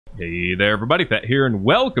Hey there everybody, Thet here, and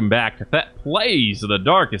welcome back to Thet Plays the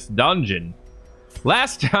Darkest Dungeon.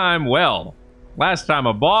 Last time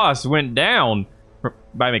a boss went down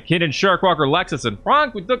by McKinnon, Sharkwalker, Lexus, and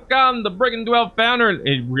Frank. We took on the Brigand 12 founder, and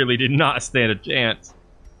it really did not stand a chance.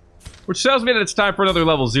 Which tells me that it's time for another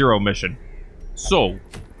level 0 mission. So,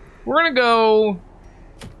 we're gonna go...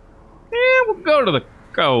 we'll go to the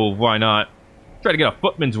Cove, why not? Try to get a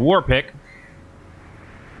Footman's War Pick.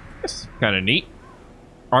 That's kind of neat.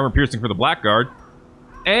 Armor piercing for the Blackguard.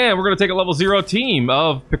 And we're going to take a level 0 team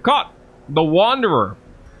of Picot, the Wanderer.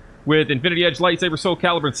 With Infinity Edge, Lightsaber, Soul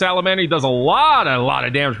Calibur, and Salamander. He does a lot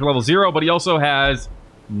of damage for level 0, but he also has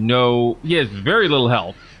he has very little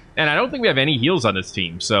health. And I don't think we have any heals on this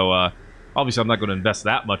team, so obviously I'm not going to invest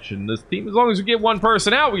that much in this team. As long as we get one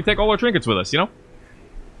person out, we can take all our trinkets with us, you know?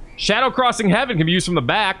 Shadow Crossing Heaven can be used from the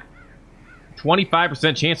back.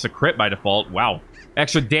 25% chance to crit by default. Wow.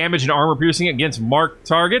 Extra damage and armor piercing against marked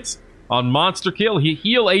targets. On monster kill, he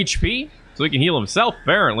heal HP, so he can heal himself,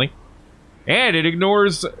 apparently. And it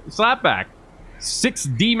ignores slapback. 6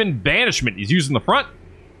 demon banishment is used in the front.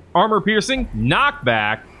 Armor piercing,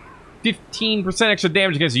 knockback, 15% extra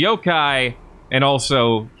damage against yokai, and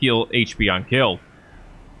also heal HP on kill.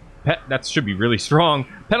 That should be really strong.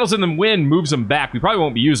 Petals in the Wind moves them back. We probably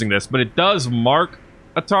won't be using this, but it does mark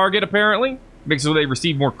a target, apparently. Makes it so they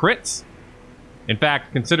receive more crits. In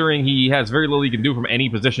fact, considering he has very little he can do from any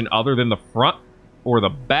position other than the front or the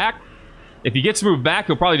back, if he gets moved back,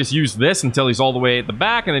 he'll probably just use this until he's all the way at the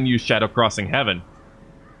back and then use Shadow Crossing Heaven.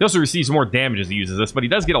 He also receives more damage as he uses this, but he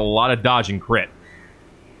does get a lot of dodge and crit.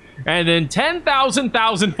 And then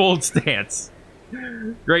 10,000 fold stance.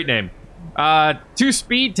 Great name. 2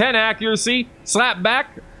 speed, 10 accuracy, slap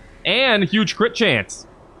back, and huge crit chance.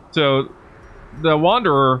 So the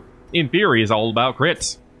Wanderer, in theory, is all about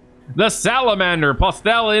crits. The Salamander,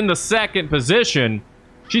 Postel in the 2nd position.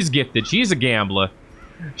 She's gifted. She's a gambler.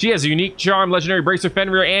 She has a unique charm, legendary bracer,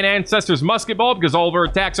 Fenrir, and Ancestor's musket ball because all of her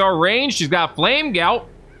attacks are ranged. She's got flame gout.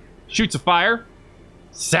 Shoots a fire.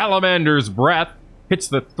 Salamander's breath. Hits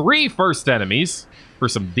the 3 first enemies for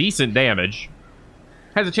some decent damage.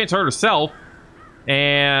 Has a chance to hurt herself.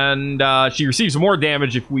 And she receives more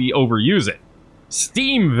damage if we overuse it.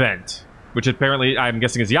 Steam Vent, which apparently I'm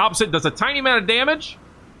guessing is the opposite. Does a tiny amount of damage.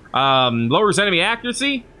 Lowers enemy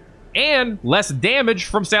accuracy, and less damage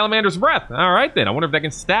from Salamander's breath. Alright then, I wonder if that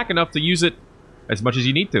can stack enough to use it as much as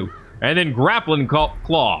you need to. And then Grappling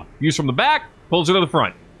Claw. Used from the back, pulls her to the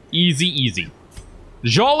front. Easy, easy.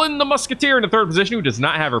 Jolin the Musketeer in the 3rd position, who does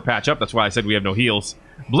not have her patch up. That's why I said we have no heals.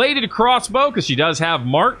 Bladed Crossbow, because she does have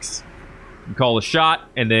marks. You can call a shot,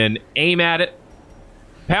 and then aim at it.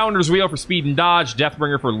 Pounder's Wheel for speed and dodge.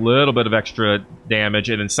 Deathbringer for a little bit of extra damage.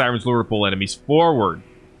 And then Siren's Lure to pull enemies forward.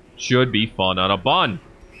 Should be fun on a bun.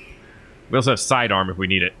 We also have sidearm if we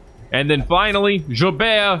need it. And then finally,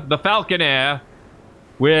 Jobert the Falconer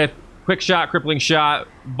with Quick Shot, Crippling Shot,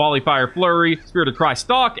 Volley Fire Flurry, Spirited Cry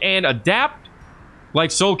Stalk, and Adapt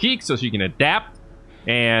like Soul Keek, so she can adapt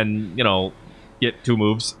and, you know, get 2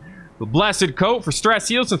 moves. The Blessed Coat for Stress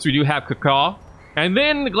Heal, since we do have Cacaw. And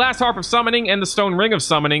then the Glass Harp of Summoning and the Stone Ring of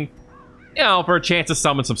Summoning, you know, for a chance to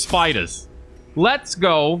summon some spiders. Let's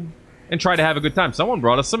go and try to have a good time. Someone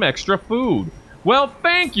brought us some extra food. Well,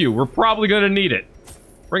 thank you. We're probably going to need it.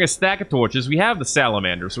 Bring a stack of torches. We have the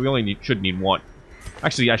Salamander, so we only should need 1.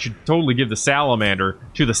 Actually, I should totally give the Salamander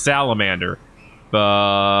to the Salamander. But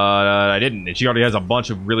I didn't. And she already has a bunch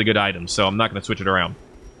of really good items, so I'm not going to switch it around.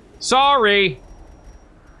 Sorry.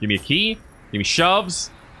 Give me a key. Give me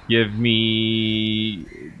shoves. Give me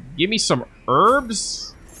some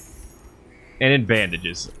herbs. And then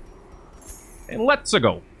bandages. And let's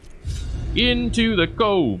go. Into the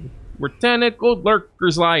cove, where tentacled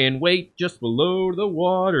lurkers lie in wait just below the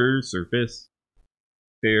water surface.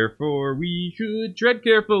 Therefore we should tread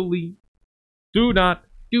carefully. Do not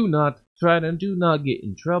try to do not get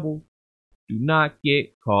in trouble. Do not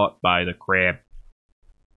get caught by the crab.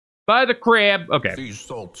 By the crab, okay. These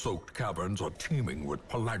salt-soaked caverns are teeming with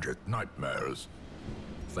pelagic nightmares.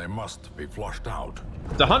 They must be flushed out.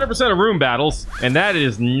 It's 100% of room battles, and that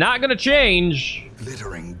is not going to change.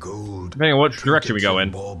 Glittering gold. Depending on which direction we go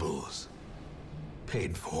in. Baubles,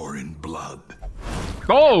 paid for in blood.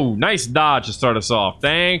 Oh, nice dodge to start us off.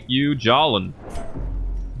 Thank you, Jolin.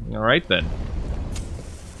 Alright then.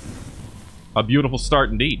 A beautiful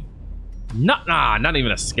start indeed. Not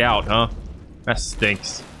even a scout, huh? That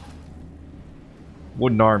stinks.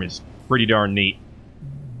 Wooden arm is pretty darn neat.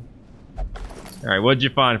 Alright, what did you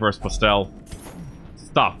find for us, Postel?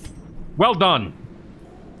 Stuff. Well done!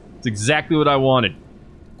 It's exactly what I wanted.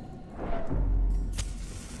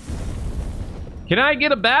 Can I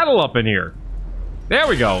get a battle up in here? There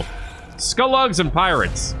we go. Skullugs and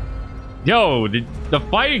pirates. Yo, the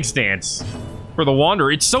fighting stance for the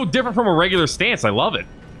Wanderer, it's so different from a regular stance. I love it.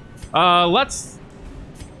 Let's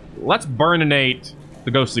burninate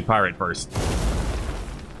the ghostly pirate first.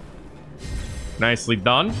 Nicely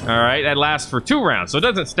done. Alright, that lasts for 2 rounds, so it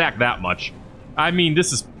doesn't stack that much. I mean,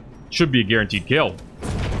 this should be a guaranteed kill.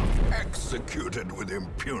 Executed with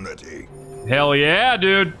impunity. Hell yeah,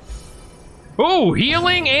 dude. Ooh,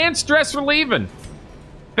 healing and stress relieving.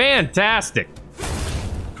 Fantastic.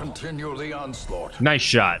 Continue the onslaught. Nice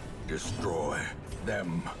shot. Destroy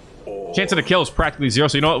them all. Chance of the kill is practically 0,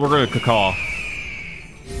 so you know what? We're going to call.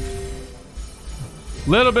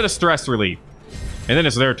 Little bit of stress relief. And then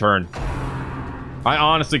it's their turn. I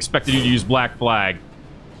honestly expected you to use Black Flag.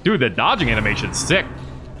 Dude, the dodging animation's sick.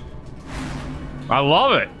 I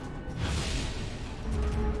love it.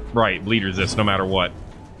 Right, bleed resist no matter what.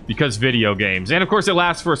 Because video games. And of course it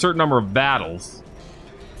lasts for a certain number of battles.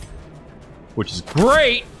 Which is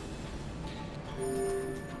great!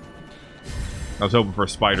 I was hoping for a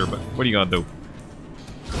spider, but what are you gonna do?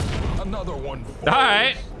 Another one.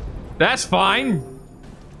 Alright. That's fine.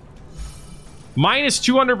 Minus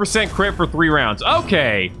 200% crit for 3 rounds.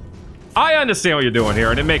 Okay. I understand what you're doing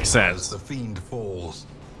here, and it makes sense. As the fiend falls,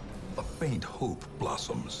 a faint hope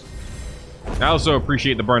blossoms. I also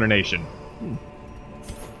appreciate the burnination.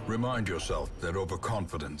 Remind yourself that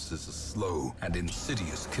overconfidence is a slow and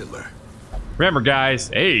insidious killer. Remember, guys.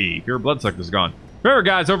 Hey, your bloodsucker's gone. Remember,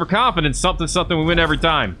 guys, overconfidence, something we win every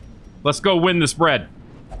time. Let's go win this bread.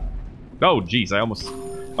 Oh, jeez, I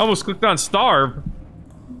almost clicked on starve.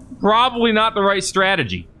 Probably not the right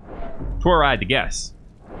strategy. That's where I had to guess.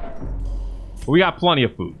 But we got plenty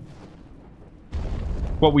of food.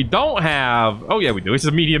 What we don't have... Oh, yeah, we do. It's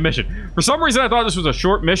a medium mission. For some reason, I thought this was a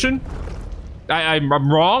short mission. I'm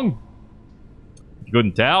wrong. You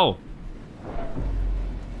couldn't tell.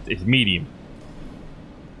 It's medium.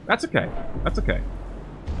 That's okay. That's okay.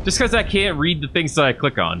 Just because I can't read the things that I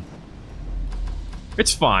click on.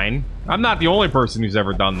 It's fine. I'm not the only person who's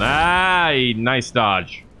ever done that. Nice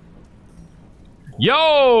dodge.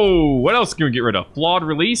 Yo! What else can we get rid of? Flawed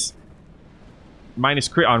release? Minus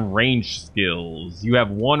crit on range skills. You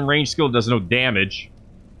have 1 range skill that does no damage.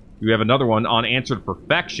 You have another one on answered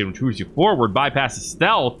perfection, which moves you forward, bypasses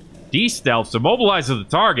stealth, de-stealth, so mobilizes the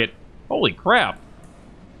target. Holy crap.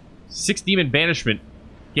 6 demon banishment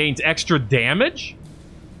gains extra damage?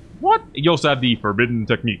 What? You also have the forbidden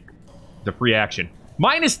technique. The free action.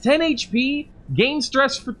 Minus 10 HP, gain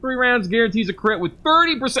stress for 3 rounds, guarantees a crit with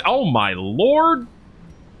 30%. Oh my lord.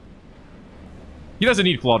 He doesn't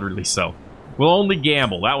need flawed release though. We'll only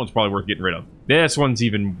gamble. That one's probably worth getting rid of. This one's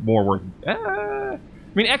even more worth...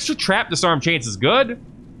 I mean, extra trap disarm chance is good,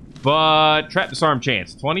 but trap disarm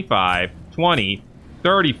chance. 25, 20,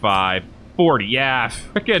 35, 40. Yeah,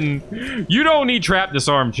 frickin'... You don't need trap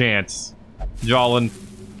disarm chance, Jolin.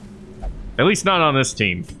 At least not on this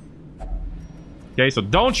team. Okay, so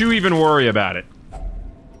don't you even worry about it.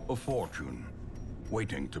 A fortune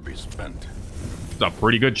waiting to be spent. It's a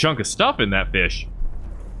pretty good chunk of stuff in that fish.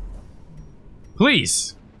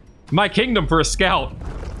 Please. My kingdom for a scout.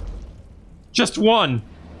 Just 1.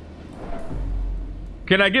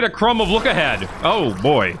 Can I get a crumb of look ahead? Oh,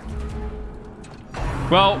 boy.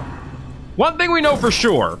 Well, one thing we know for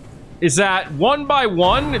sure is that 1 by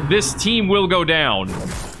 1, this team will go down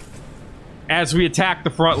as we attack the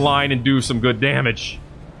front line and do some good damage.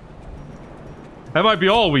 That might be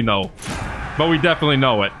all we know, but we definitely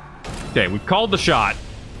know it. Okay, we've called the shot.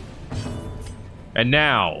 And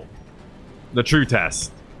now, the true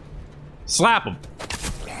test. Slap him.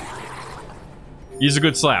 He's a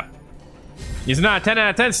good slap. He's not a 10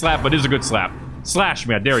 out of 10 slap, but he's a good slap. Slash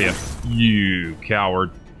me, I dare you. You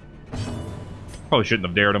coward. Probably shouldn't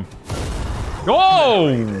have dared him.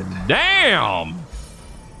 Oh, damn!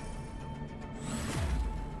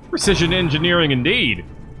 Precision engineering indeed.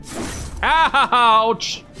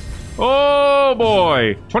 Ouch! Oh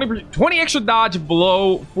boy. 20 extra dodge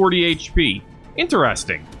below 40 HP.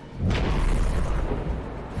 Interesting.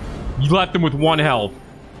 You left him with 1 health.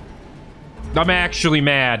 I'm actually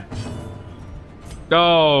mad.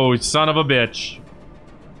 Oh, son of a bitch.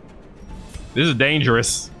 This is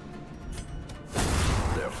dangerous.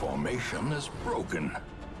 Their formation is broken.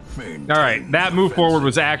 Alright, that move forward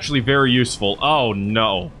was actually very useful. Oh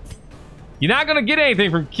no. You're not gonna get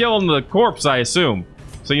anything from killing the corpse, I assume.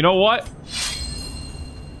 So you know what?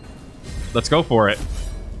 Let's go for it.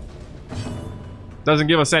 Doesn't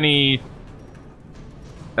give us any...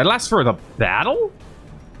 That lasts for the battle?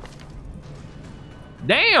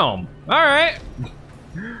 Damn! Alright.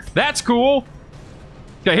 That's cool.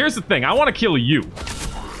 Okay, here's the thing. I want to kill you.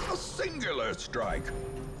 A singular first strike.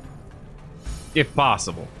 If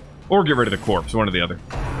possible. Or get rid of the corpse, one or the other.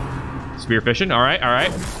 Spearfishing, alright,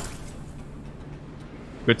 alright.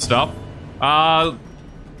 Good stuff.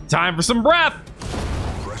 Time for some breath!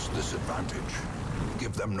 Press this advantage.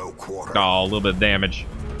 Give them no quarter. Oh, a little bit of damage.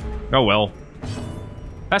 Oh well.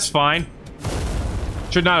 That's fine.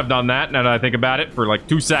 Should not have done that, now that I think about it, for like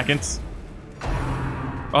 2 seconds.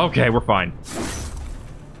 Okay, we're fine.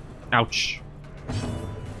 Ouch.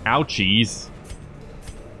 Ouchies.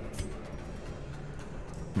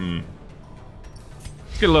 Let's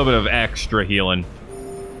get a little bit of extra healing.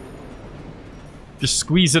 Just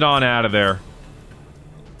squeeze it on out of there.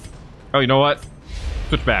 Oh, you know what?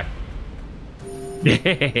 Switch back.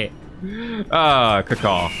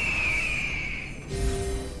 Cacaw.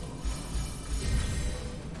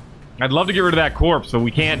 I'd love to get rid of that corpse, but we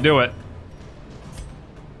can't do it.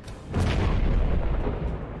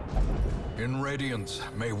 In Radiance,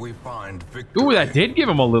 may we find victory. Ooh, that did give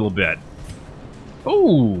him a little bit.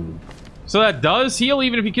 Ooh. So that does heal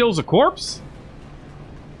even if he kills a corpse?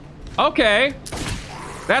 Okay.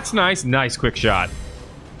 That's nice. Nice quick shot.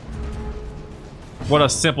 What a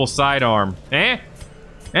simple sidearm. Eh?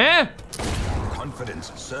 Eh?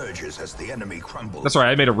 Confidence surges as the enemy crumbles. That's right,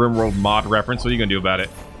 I made a RimWorld mod reference. What are you gonna do about it?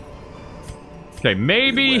 Okay,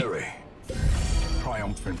 maybe... Wary.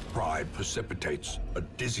 Triumphant pride precipitates a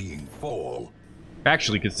dizzying fall.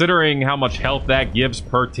 Actually, considering how much health that gives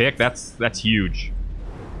per tick, that's huge.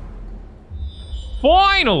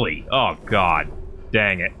 Finally! Oh, God.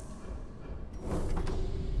 Dang it.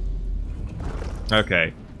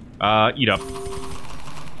 Okay. Eat up.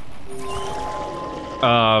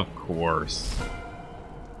 Of course.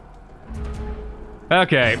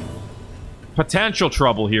 Okay. Potential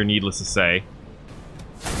trouble here, needless to say.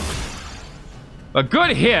 A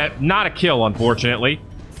good hit, not a kill, unfortunately.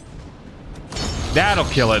 That'll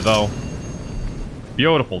kill it, though.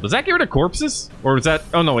 Beautiful. Does that get rid of corpses? Or is that...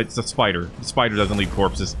 Oh, no, it's a spider. The spider doesn't leave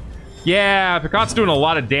corpses. Yeah, Picot's doing a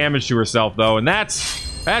lot of damage to herself, though, and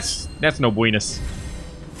that's no buenas.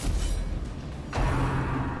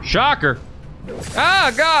 Shocker.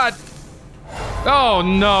 Ah, God. Oh,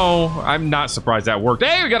 no. I'm not surprised that worked.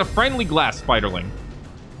 Hey, we got a friendly glass spiderling.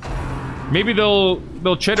 Maybe they'll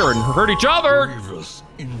chitter and hurt each other. Grievous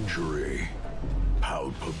injury.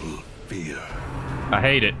 Palpable fear. I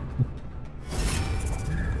hate it.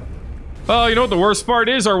 Oh, you know what the worst part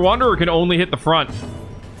is? Our Wanderer can only hit the front.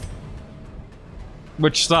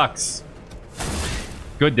 Which sucks.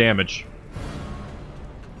 Good damage.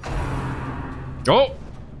 Oh!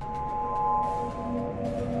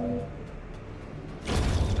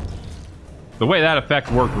 The way that effect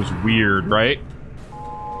worked was weird, right?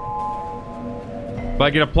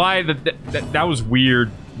 Like, it applied... That was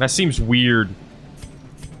weird. That seems weird.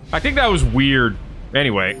 I think that was weird.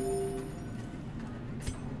 Anyway.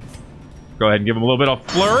 Go ahead and give him a little bit of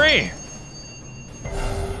flurry.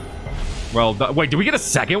 Well, wait, did we get a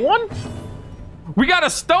second one? We got a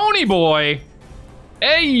Stony Boy!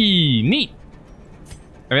 Hey, neat.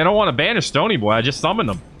 I mean, I don't want to banish Stony Boy. I just summoned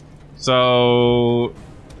them. So...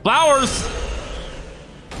 Flowers!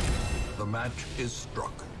 The match is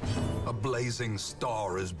struck. A blazing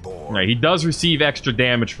star is born. Right, he does receive extra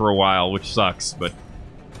damage for a while, which sucks, but...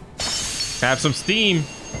 Have some steam.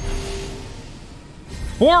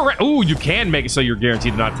 Ooh, you can make it so you're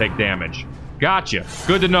guaranteed to not take damage. Gotcha.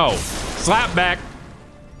 Good to know. Slapback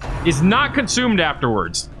is not consumed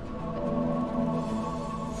afterwards.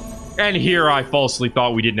 And here I falsely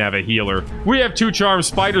thought we didn't have a healer. We have 2 charmed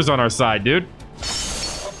spiders on our side, dude.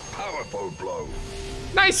 A powerful blow.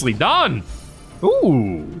 Nicely done.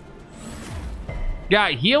 Ooh.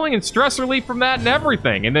 Got healing and stress relief from that and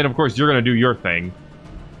everything. And then, of course, you're going to do your thing.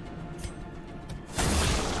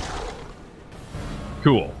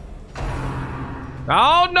 Cool.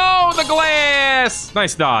 Oh, no! The glass!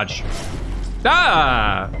 Nice dodge.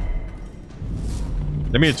 Ah!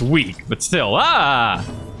 I mean, it's weak, but still. Ah!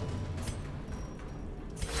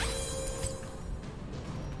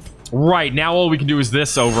 Right, now all we can do is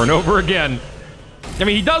this over and over again. I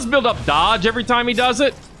mean, he does build up dodge every time he does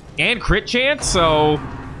it. And crit chance, so...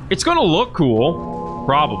 It's gonna look cool.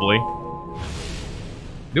 Probably.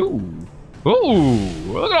 Ooh. Ooh!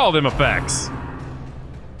 Look at all them effects.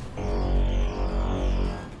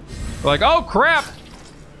 Like, oh crap!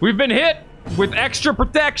 We've been hit with extra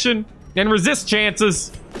protection and resist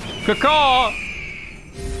chances. Caw-caw!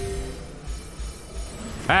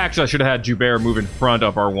 Actually, I should have had Joubert move in front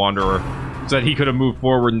of our Wanderer so that he could have moved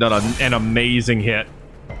forward and done an amazing hit.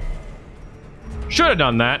 Should have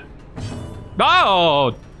done that.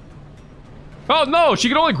 Oh! Oh no, she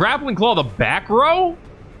can only grappling claw the back row?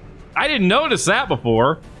 I didn't notice that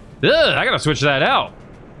before. Ugh, I gotta switch that out.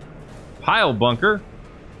 Pile bunker.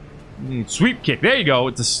 Sweep kick. There you go.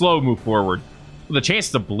 It's a slow move forward with a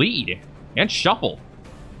chance to bleed and shuffle.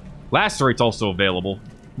 Lacerate's also available,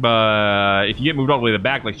 but if you get moved all the way to the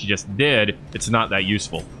back like she just did, it's not that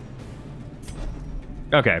useful.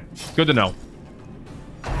 Okay, good to know.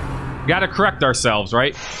 Gotta correct ourselves,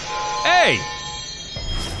 right? Hey!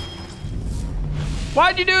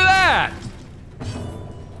 Why'd you do that?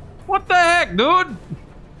 What the heck, dude?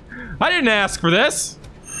 I didn't ask for this.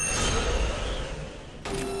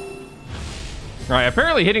 Alright,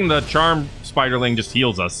 apparently hitting the charm spiderling just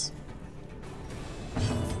heals us.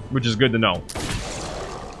 Which is good to know.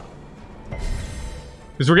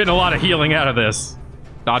 Because we're getting a lot of healing out of this.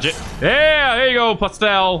 Dodge it. Yeah, there you go,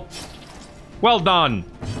 Pastel. Well done.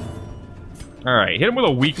 Alright, hit him with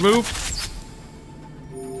a weak move.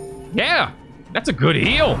 Yeah, that's a good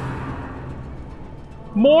heal.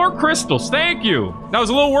 More crystals, thank you. That was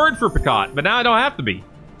a little word for Picot, but now I don't have to be.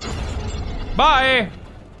 Bye.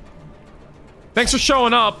 Thanks for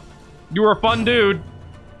showing up. You were a fun dude.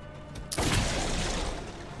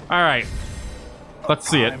 Alright. Let's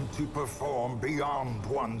see it. Time to perform beyond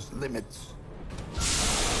one's limits.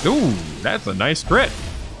 Ooh, that's a nice crit.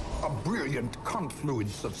 A brilliant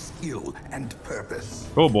confluence of skill and purpose.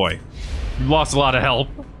 Oh boy. You lost a lot of health.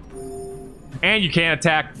 And you can't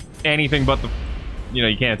attack anything but the... You know,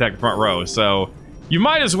 you can't attack the front row, so... You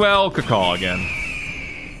might as well cacaw again.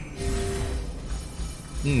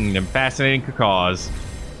 Them fascinating cacaws.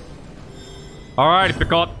 Alright,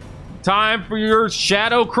 Picot. Time for your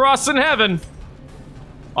shadow cross in heaven.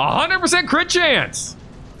 100% crit chance.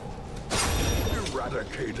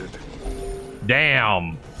 Eradicated.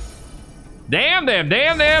 Damn. Damn.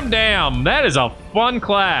 That is a fun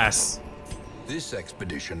class. This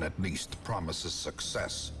expedition at least promises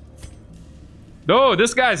success. Oh,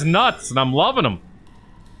 this guy's nuts, and I'm loving him.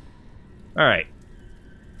 Alright.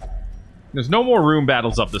 There's no more room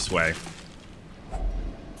battles up this way.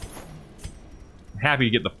 Happy to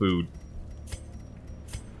get the food.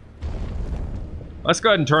 Let's go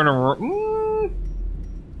ahead and turn around.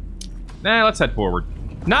 Nah, let's head forward.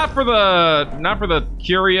 Not for the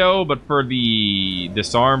curio, but for the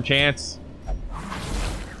disarm chance.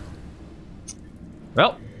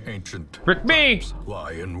 Well, Ancient frick me. traps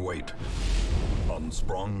lie in wait,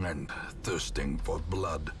 unsprung and thirsting for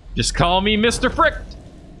blood. Just call me Mr. Fricked.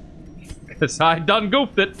 Because I done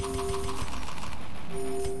goofed it.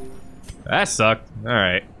 That sucked.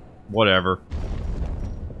 Alright. Whatever.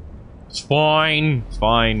 It's fine. It's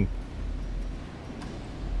fine.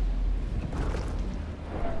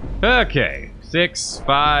 Okay. 6,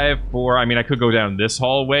 5, 4. I mean, I could go down this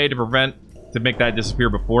hallway to make that disappear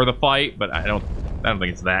before the fight, but I don't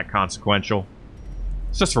think it's that consequential.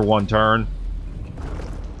 It's just for one turn.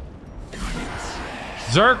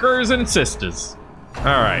 Zerkers and sisters.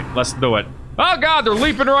 Alright, let's do it. Oh god, they're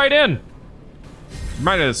leaping right in!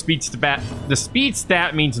 Reminder, the speed stat. The speed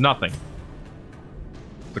stat means nothing.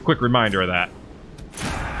 It's a quick reminder of that.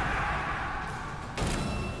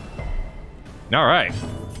 Alright.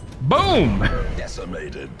 Boom!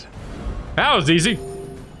 Decimated. That was easy.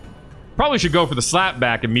 Probably should go for the slap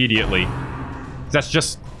back immediately. That's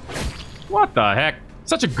just... What the heck?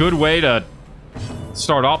 Such a good way to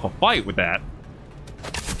start off a fight with that.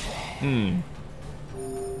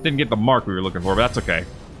 Didn't get the mark we were looking for, but that's okay.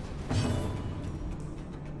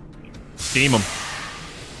 Steam them.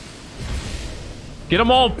 Get them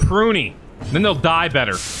all pruny. Then they'll die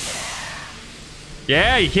better.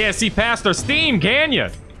 Yeah, you can't see past their steam, can you?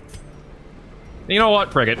 You know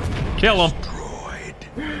what? Frick it. Kill them.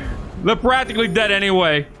 They're practically dead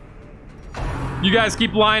anyway. You guys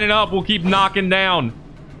keep lining up. We'll keep knocking down.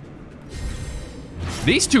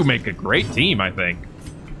 These two make a great team, I think.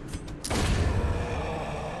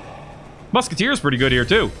 Musketeer's pretty good here,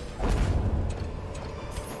 too.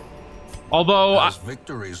 Although... As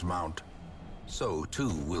victories mount, so too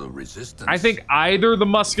will resistance. I think either the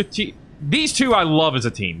Musketeer... These two I love as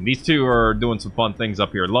a team. These two are doing some fun things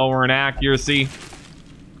up here. Lowering accuracy.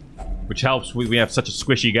 Which helps. We have such a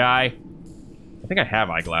squishy guy. I think I have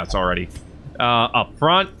eyeglass already. Up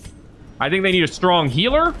front. I think they need a strong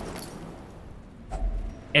healer.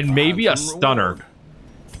 And maybe a stunner.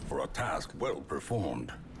 For a task well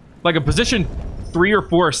performed. Like a position 3 or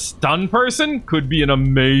 4 stun person could be an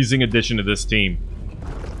amazing addition to this team.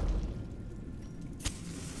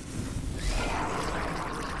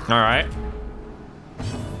 Alright.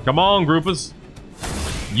 Come on, groupers.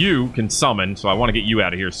 You can summon, so I want to get you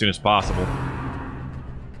out of here as soon as possible.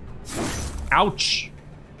 Ouch.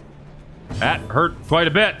 That hurt quite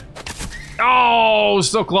a bit. Oh,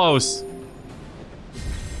 so close.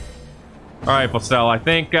 Alright, Pastel, I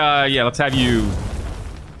think, yeah, let's have you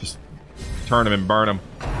just turn him and burn him.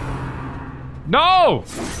 No!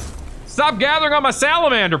 Stop gathering on my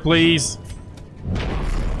salamander, please!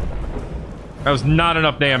 That was not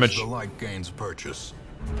enough damage. As the light gains purchase,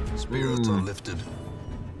 spirits are lifted,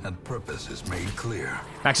 and purpose is made clear.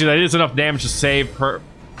 Actually, that is enough damage to save her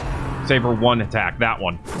one attack, that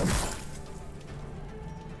one.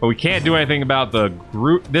 But we can't do anything about the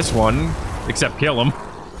this one, except kill him.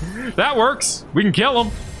 That works. We can kill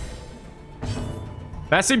him.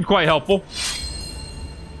 That seemed quite helpful.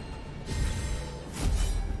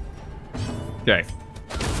 Okay.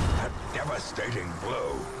 A devastating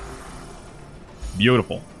blow.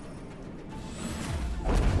 Beautiful.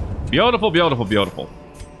 Beautiful, beautiful, beautiful.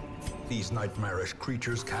 These nightmarish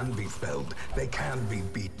creatures can be felled. They can be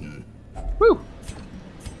beaten. Woo!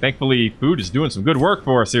 Thankfully, food is doing some good work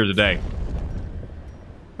for us here today.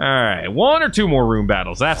 Alright, 1 or 2 more room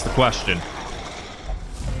battles? That's the question.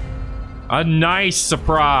 A nice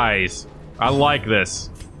surprise. I like this.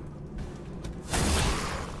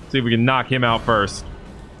 See if we can knock him out first.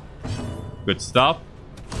 Good stuff.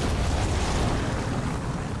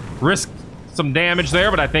 Risk some damage there,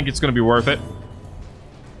 but I think it's going to be worth it.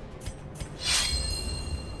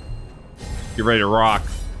 Get ready to rock.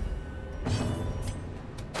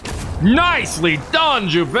 Nicely done,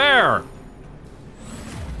 Joubert!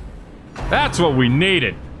 That's what we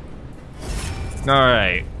needed.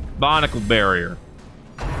 Alright. Barnacle barrier.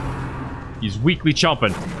 He's weakly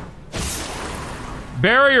chumping.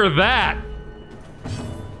 Barrier that!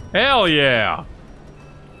 Hell yeah!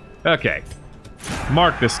 Okay.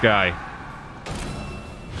 Mark this guy.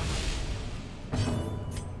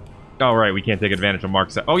 Alright, we can't take advantage of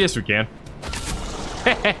Mark's. Oh, yes, we can.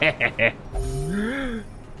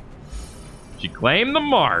 She claimed the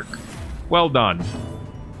mark. Well done.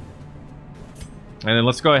 And then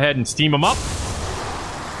let's go ahead and steam them up.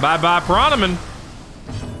 Bye-bye, Piranhaman.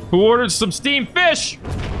 Who ordered some steamed fish?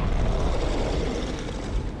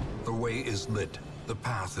 The way is lit. The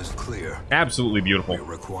path is clear. Absolutely beautiful. We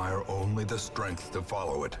require only the strength to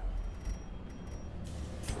follow it.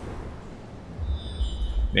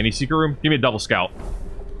 Any secret room? Give me a double scout.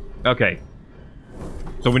 Okay.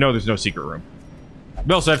 So we know there's no secret room.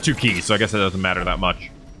 We also have 2 keys, so I guess that doesn't matter that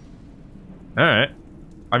much. Alright.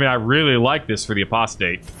 I mean, I really like this for the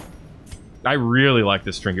apostate. I really like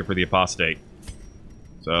this trinket for the apostate.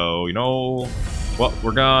 So, you know what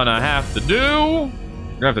we're gonna have to do?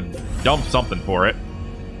 We're gonna have to dump something for it.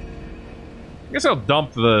 I guess I'll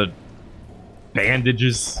dump the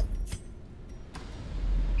bandages.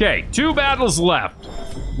 Okay, 2 battles left.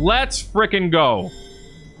 Let's frickin' go.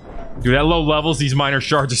 Dude, at low levels, these minor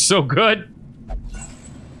shards are so good.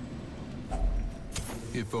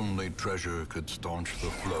 If only treasure could staunch the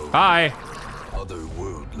flow. Hi.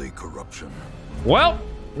 Otherworldly corruption. Well,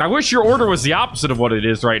 I wish your order was the opposite of what it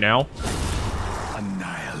is right now.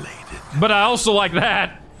 Annihilated. But I also like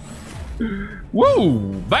that.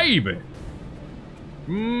 Woo, baby.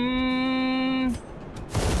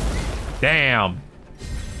 Damn.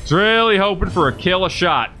 It's really hoping for a kill a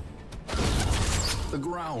shot. The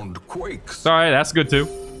ground quakes. Alright, that's good too.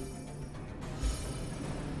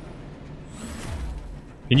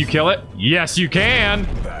 Can you kill it? Yes, you can.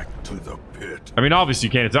 Back to the pit. I mean, obviously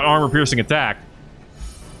you can. It's an armor-piercing attack.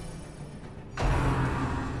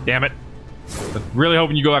 Damn it. I was really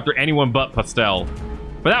hoping you go after anyone but Pastel.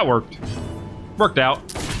 But that worked. Worked out.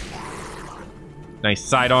 Nice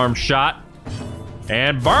sidearm shot.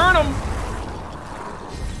 And burn him.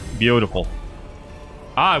 Beautiful.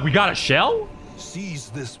 Ah, we got a shell? Seize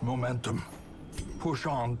this momentum. Push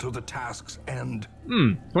on to the task's end.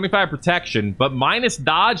 25 protection, but minus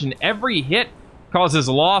dodge, and every hit causes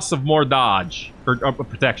loss of more dodge. Or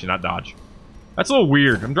protection, not dodge. That's a little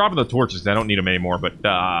weird. I'm dropping the torches because I don't need them anymore, but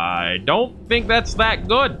I don't think that's that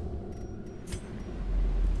good.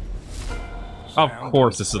 Of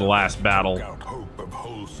course, this is the last battle. Hope of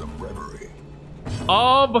wholesome reverie.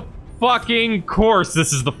 Of fucking course,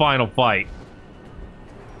 this is the final fight.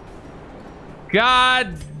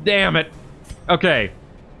 God damn it. Okay.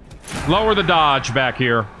 Lower the dodge back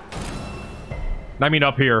here. I mean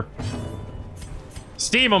up here.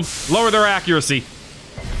 Steam them. Lower their accuracy.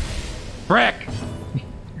 Frick.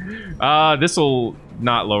 This will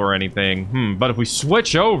not lower anything. But if we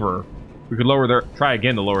switch over, we could lower their... Try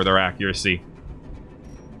again to lower their accuracy.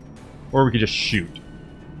 Or we could just shoot.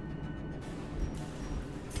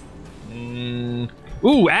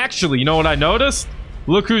 Ooh, actually, you know what I noticed?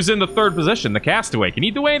 Look who's in the 3rd position, the castaway. Can he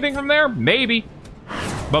do anything from there? Maybe.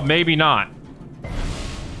 But maybe not.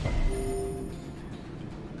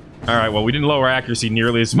 Alright, well, we didn't lower accuracy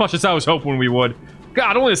nearly as much as I was hoping we would.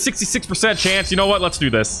 God, only a 66% chance. You know what? Let's do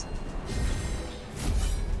this.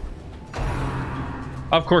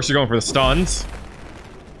 Of course, you're going for the stuns.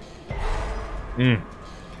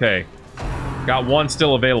 Okay. Got one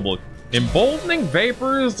still available. Emboldening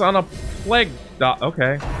vapors on a plague dot.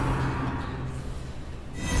 Okay.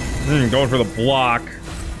 Going for the block.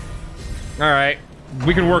 Alright.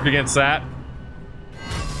 We can work against that.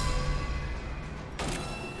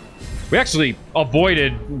 We actually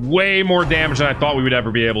avoided way more damage than I thought we would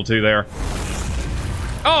ever be able to there.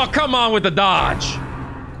 Oh, come on with the dodge!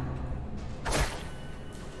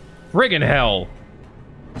 Friggin' hell.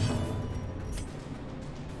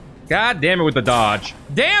 God damn it with the dodge.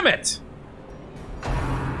 Damn it!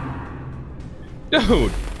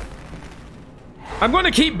 Dude. I'm going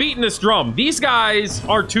to keep beating this drum. These guys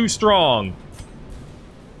are too strong.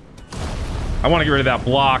 I want to get rid of that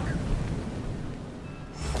block.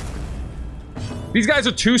 These guys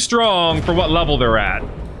are too strong for what level they're at.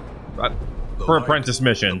 For apprentice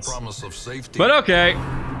missions. But okay.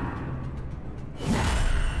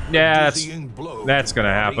 Yeah, that's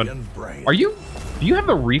gonna happen. Are you... Do you have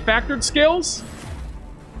the refactored skills?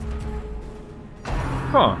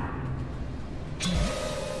 Huh.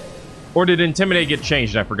 Or did Intimidate get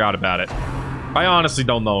changed and I forgot about it? I honestly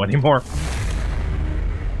don't know anymore.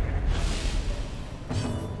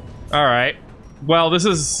 Alright. Well, this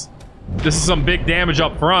is some big damage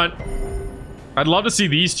up front. I'd love to see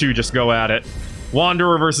these two just go at it.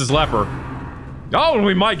 Wanderer versus Leper. Oh,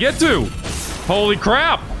 we might get to. Holy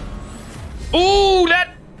crap. Ooh,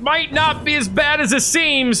 that might not be as bad as it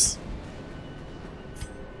seems.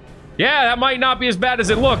 Yeah, that might not be as bad as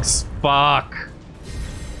it looks. Fuck.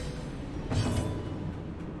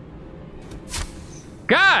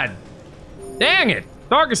 God. Dang it.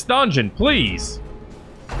 Darkest Dungeon, please.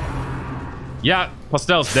 Yeah,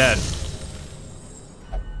 Pastel's dead.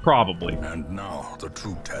 Probably. And now the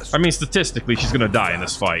true test. I mean, statistically, she's gonna die in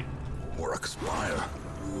this fight. Or expire.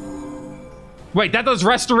 Wait, that does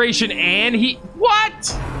restoration and he... What?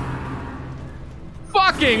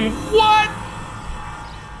 Fucking what?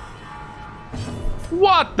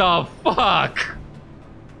 What the fuck?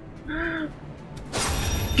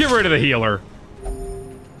 Get rid of the healer.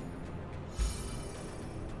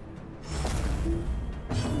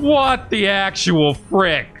 What the actual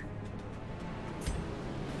frick?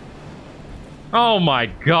 Oh my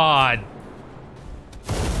god.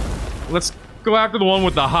 Let's go after the one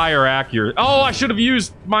with the higher accuracy. Oh, I should have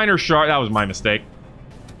used Minor Shard. That was my mistake.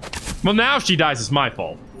 Well, now if she dies, it's my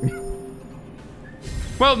fault.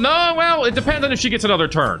 Well, no, well, it depends on if she gets another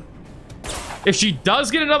turn. If she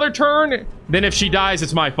does get another turn, then if she dies,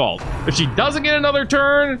 it's my fault. If she doesn't get another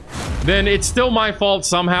turn, then it's still my fault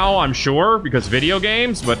somehow, I'm sure, because video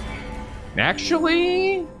games, but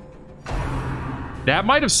actually, that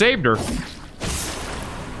might have saved her.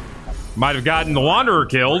 Might have gotten the Wanderer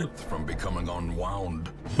killed. From becoming unwound.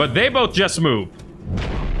 But they both just moved.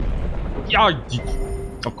 Yeah,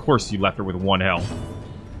 of course you left her with 1 health.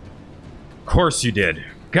 Of course you did.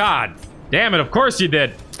 God damn it, of course you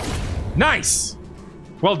did. Nice!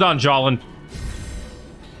 Well done, Jolin.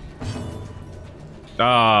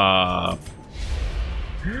 I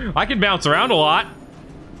can bounce around a lot.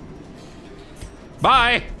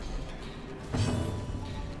 Bye!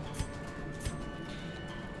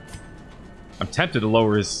 I'm tempted to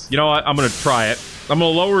lower his... You know what? I'm gonna try it. I'm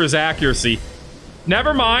gonna lower his accuracy.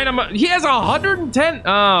 Never mind. He has 110...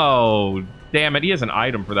 Oh, damn it. He has an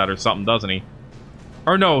item for that or something, doesn't he?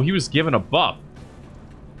 Or no, he was given a buff.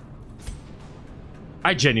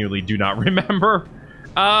 I genuinely do not remember.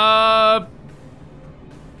 How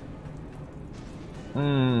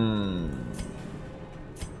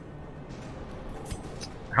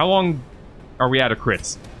long are we out of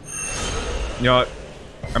crits? You know what?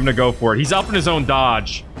 I'm gonna go for it. He's up in his own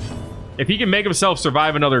dodge. If he can make himself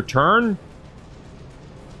survive another turn,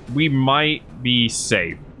 we might be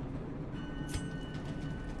safe.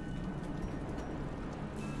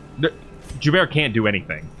 Joubert can't do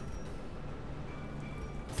anything.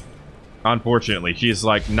 Unfortunately, she's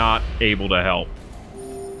like not able to help.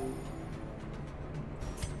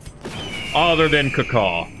 Other than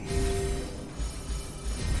Cacaw.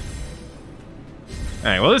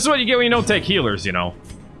 Alright, well this is what you get when you don't take healers, you know.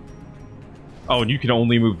 Oh, and you can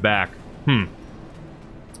only move back.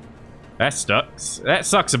 That sucks. That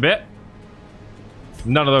sucks a bit.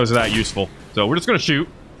 None of those are that useful. So we're just gonna shoot.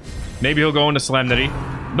 Maybe he'll go into Solemnity.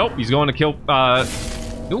 Nope, he's going to kill...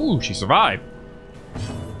 Ooh, she survived.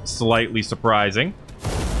 Slightly surprising.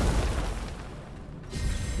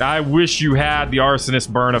 I wish you had the Arsonist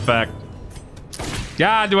burn effect.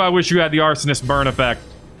 God, do I wish you had the Arsonist burn effect.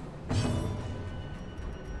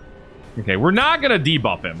 Okay, we're not gonna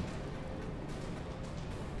debuff him.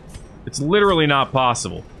 It's literally not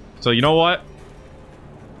possible. So you know what?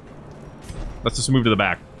 Let's just move to the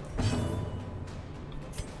back.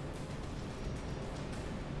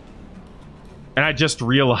 And I just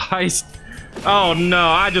realized... Oh no,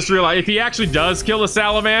 I just realized if he actually does kill a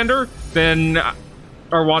salamander, then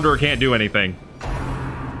our wanderer can't do anything.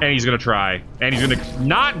 And he's gonna try. And he's gonna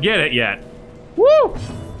not get it yet. Woo!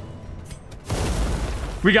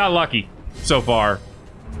 We got lucky so far.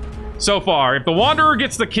 So far. If the wanderer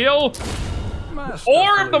gets the kill,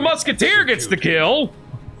 or if the musketeer gets the kill,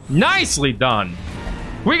 nicely done.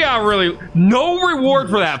 We got really no reward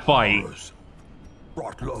for that fight.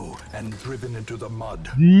 Brought low and driven into the mud.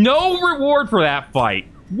 No reward for that fight.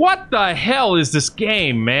 What the hell is this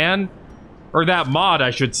game, man? Or that mod,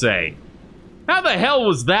 I should say. How the hell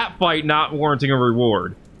was that fight not warranting a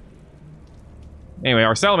reward? Anyway,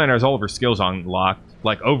 our salamander has all of her skills unlocked,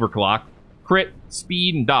 like overclock, crit,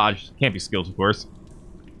 speed, and dodge. Can't be skills, of course.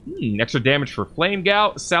 Extra damage for flame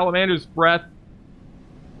gout, salamander's breath.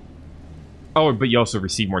 Oh, but you also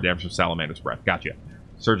receive more damage from salamander's breath. Gotcha.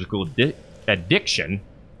 Surgical addiction.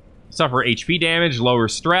 Suffer HP damage, lower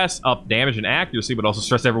stress, up damage and accuracy, but also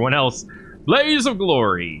stress everyone else. Blaze of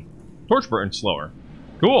glory. Torch burns slower.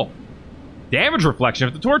 Cool. Damage reflection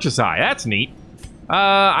if the torch is high. That's neat.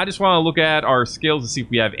 I just want to look at our skills to see if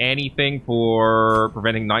we have anything for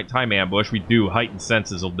preventing nighttime ambush. We do. Heightened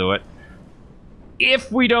senses will do it.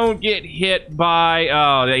 If we don't get hit by...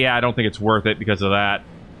 yeah, I don't think it's worth it because of that.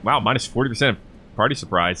 Wow, minus 40% party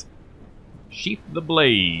surprise. Sheath the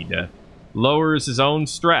blade. Lowers his own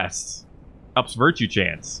stress. Ups virtue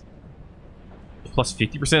chance. Plus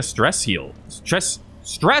 50% stress heal.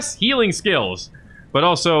 Stress healing skills. But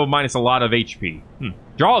also minus a lot of HP.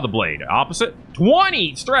 Draw the blade. Opposite.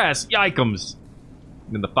 20 stress. Yikums.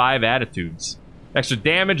 And then the 5 attitudes. Extra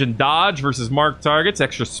damage and dodge versus marked targets.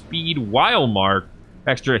 Extra speed while marked.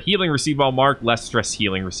 Extra healing received while marked. Less stress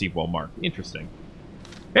healing received while marked. Interesting.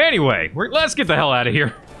 Anyway, let's get the hell out of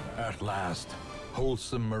here. At last,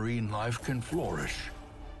 wholesome marine life can flourish.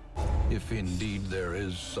 If indeed there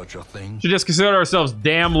is such a thing. Should just consider ourselves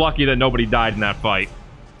damn lucky that nobody died in that fight.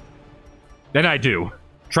 And I do.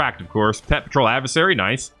 Tracked, of course. Pet patrol adversary,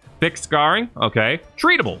 nice. Thick scarring, okay.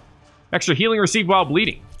 Treatable. Extra healing received while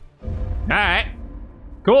bleeding. Alright.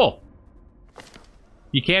 Cool.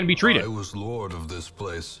 You can be treated. I was lord of this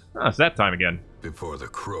place. Oh, it's that time again. Before the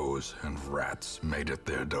crows and rats made it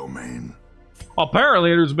their domain. Apparently,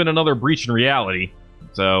 there's been another breach in reality.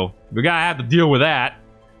 So, we gotta have to deal with that.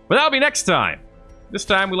 But that'll be next time. This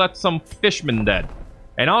time, we left some fishmen dead.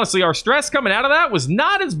 And honestly, our stress coming out of that was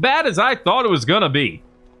not as bad as I thought it was gonna be.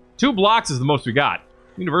 2 blocks is the most we got.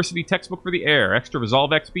 University textbook for the air. Extra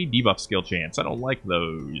resolve XP, debuff skill chance. I don't like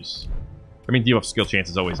those. I mean, debuff skill chance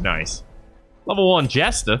is always nice. Level 1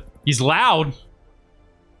 Jester. He's loud.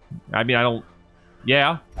 I mean, I don't...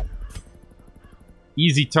 Yeah.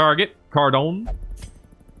 Easy target. Cardone.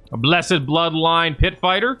 A blessed bloodline pit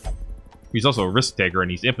fighter. He's also a risk taker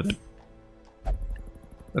and he's impotent.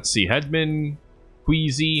 Let's see. Headman.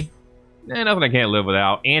 Queasy. Nothing I can't live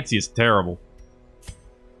without. Antsy is terrible.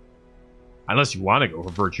 Unless you want to go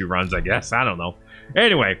for virtue runs, I guess. I don't know.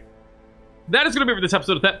 Anyway. That is going to be it for this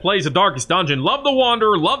episode of Thet Plays the Darkest Dungeon. Love the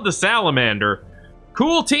Wanderer. Love the Salamander.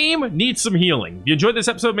 Cool team. Needs some healing. If you enjoyed this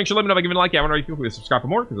episode, make sure to let me know by giving a like. Yeah, I want to feel free to subscribe for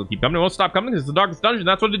more because it'll keep coming. It won't stop coming because it's the Darkest Dungeon.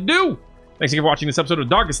 That's what it do. Thanks again for watching this episode of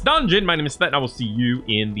Darkest Dungeon. My name is Thet, and I will see you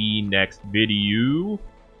in the next video.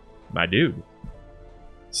 My dude.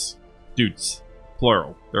 Dudes.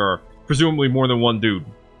 Plural. There are presumably more than one dude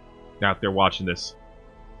out there watching this.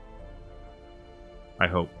 I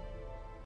hope.